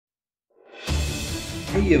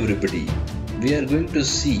Hi everybody, we are going to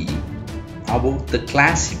see about the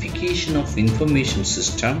classification of information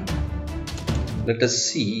system. Let us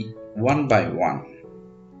see one by one.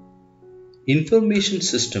 Information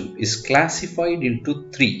system is classified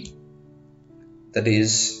into three, that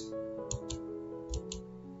is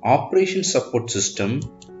operation support system,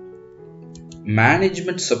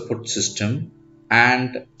 management support system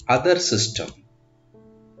and other system.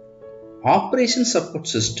 Operation support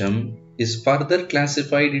system is further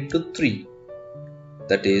classified into three,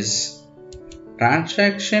 that is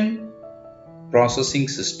transaction processing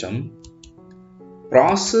system,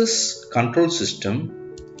 process control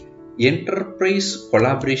system, enterprise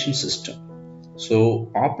collaboration system.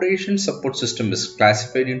 So operation support system is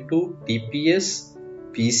classified into TPS,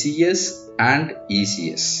 PCS and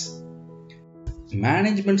ECS.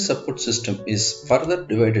 Management support system is further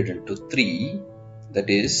divided into three,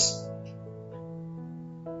 that is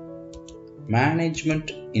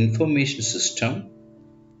management information system,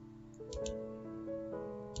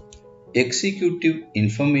 executive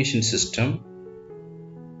information system,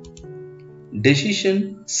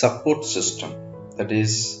 decision support system, that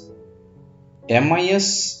is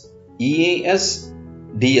MIS, EAS,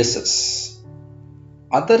 DSS.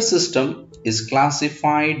 Other system is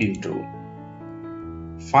classified into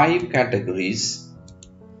five categories,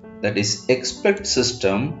 that is expert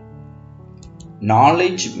system,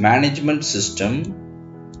 knowledge management system,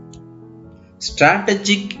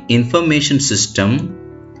 strategic information system,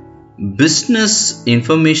 business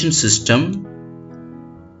information system,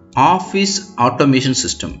 office automation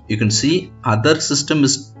system. You can see other system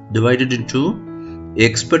is divided into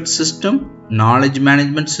expert system, knowledge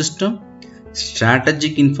management system,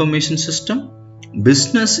 strategic information system,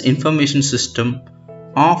 business information system,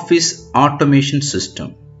 office automation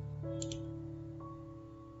system.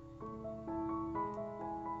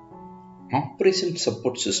 Operation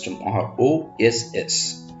support system or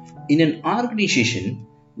OSS. In an organization,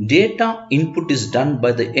 data input is done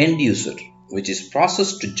by the end user, which is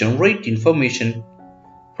processed to generate information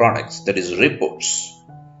products, that is reports,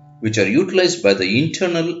 which are utilized by the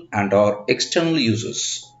internal and or external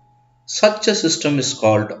users. Such a system is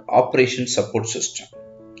called operation support system.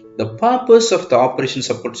 The purpose of the operation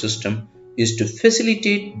support system is to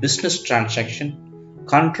facilitate business transaction,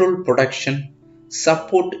 control production,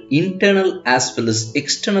 support internal as well as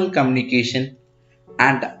external communication,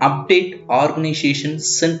 and update organization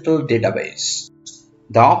central database.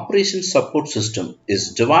 The operation support system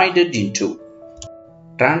is divided into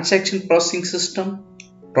transaction processing system,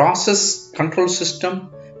 process control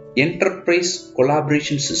system, enterprise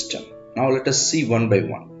collaboration system. Now let us see one by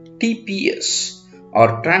one. TPS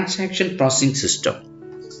or transaction processing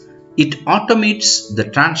system. It automates the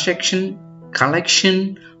transaction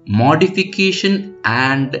collection, modification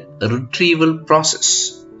and retrieval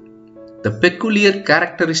process. The peculiar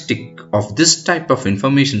characteristic of this type of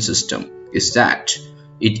information system is that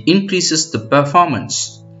it increases the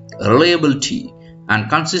performance, reliability and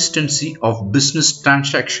consistency of business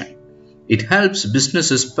transaction. It helps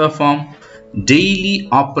businesses perform daily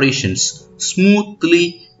operations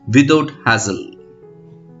smoothly without hassle.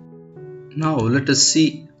 Now let us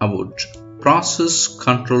see about process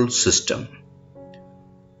control system.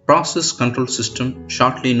 Process control system,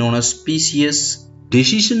 shortly known as PCS.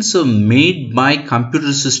 Decisions are made by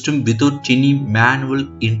computer system without any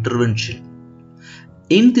manual intervention.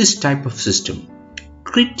 In this type of system,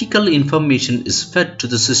 critical information is fed to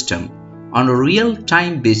the system on a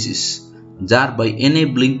real-time basis, thereby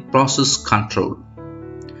enabling process control.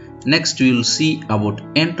 Next we will see about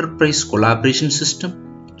enterprise collaboration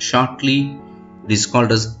system. Shortly it is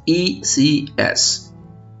called as ECS.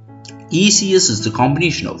 ECS is the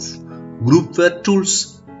combination of groupware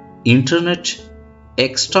tools, internet,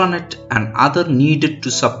 extranet and other needed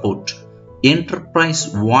to support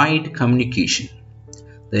enterprise-wide communication.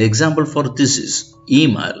 The example for this is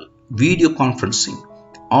email, video conferencing,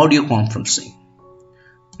 audio conferencing.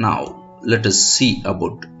 Now let us see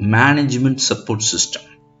about management support system.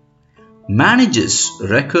 Managers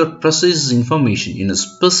require precise information in a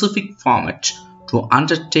specific format to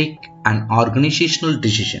undertake an organizational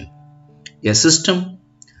decision. A system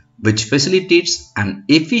which facilitates an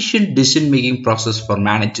efficient decision-making process for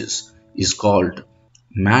managers is called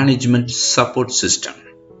management support system.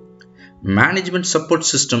 Management support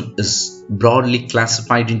system is broadly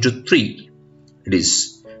classified into three. It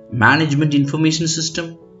is management information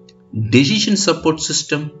system, decision support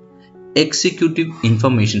system, executive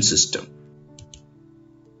information system.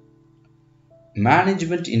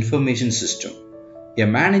 Management information system. A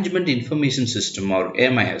management information system or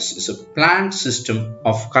MIS is a planned system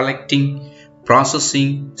of collecting,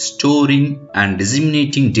 processing, storing, and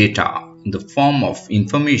disseminating data in the form of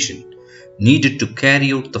information needed to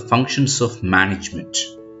carry out the functions of management.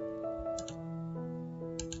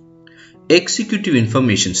 Executive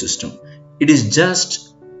Information System. It is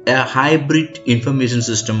just a hybrid information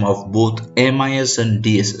system of both MIS and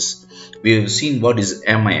DSS. We have seen what is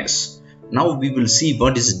MIS. Now we will see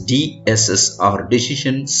what is DSS, or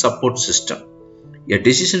Decision Support System. A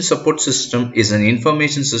decision support system is an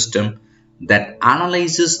information system that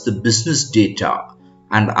analyzes the business data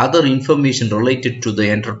and other information related to the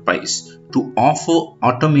enterprise to offer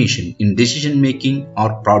automation in decision making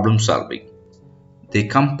or problem solving. They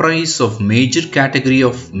comprise of major category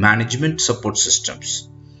of management support systems.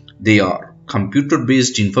 They are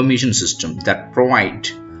computer-based information systems that provide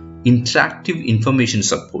interactive information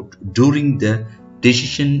support during the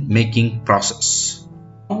decision-making process.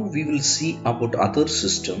 Now we will see about other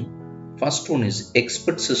system. First one is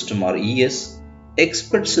Expert System, or ES.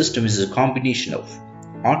 Expert System is a combination of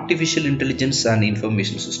artificial intelligence and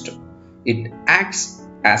information system. It acts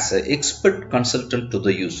as an expert consultant to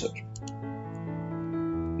the user.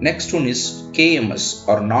 Next one is KMS,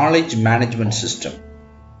 or Knowledge Management System.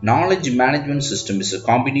 Knowledge Management System is a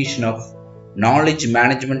combination of knowledge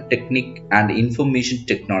management technique and information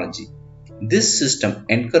technology. This system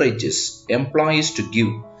encourages employees to give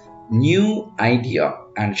new idea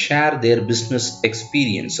and share their business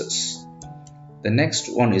experiences. The next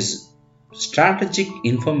one is Strategic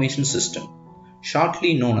Information System,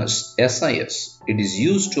 shortly known as SIS. It is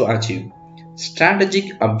used to achieve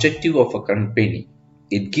strategic objective of a company.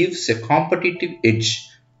 It gives a competitive edge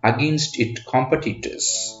against its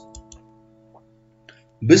competitors.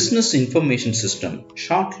 Business Information System,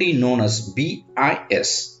 shortly known as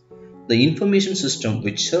BIS, the information system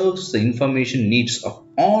which serves the information needs of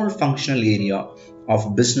all functional area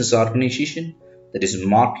of business organization, that is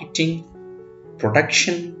marketing,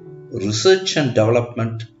 production, research and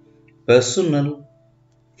development, personnel,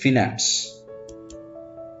 finance.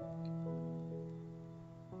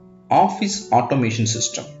 Office Automation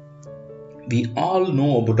System. We all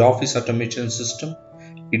know about Office Automation System.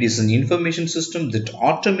 It is an information system that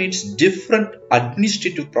automates different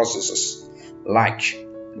administrative processes like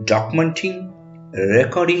documenting,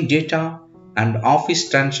 recording data, and office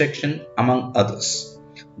transaction, among others.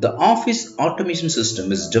 The Office Automation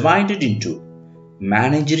System is divided into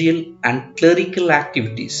managerial and clerical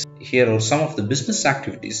activities. Here are some of the business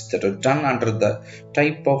activities that are done under the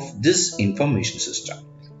type of this information system.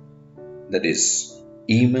 That is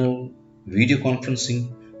email, video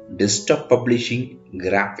conferencing, desktop publishing,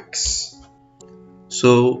 graphics.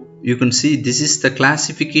 So you can see this is the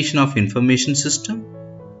classification of information system.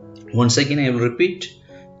 Once again I will repeat,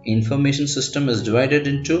 information system is divided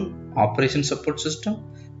into operation support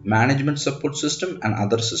system, management support system, and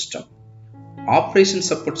other system. Operation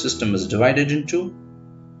support system is divided into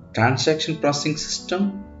transaction processing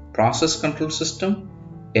system, process control system,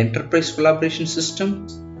 enterprise collaboration system.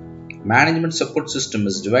 Management support system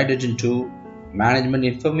is divided into management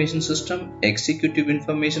information system, executive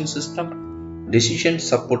information system, decision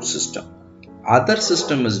support system. Other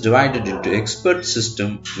system is divided into expert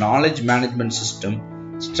system, knowledge management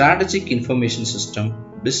system, strategic information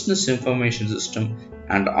system, business information system,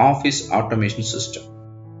 and office automation system.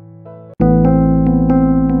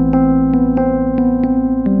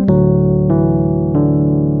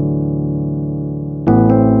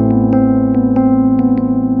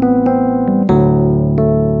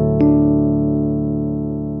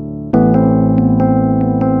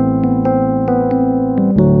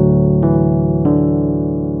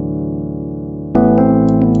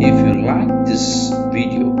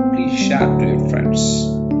 Share to your friends.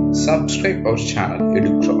 Subscribe our channel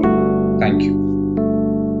EduCrawl. Thank you.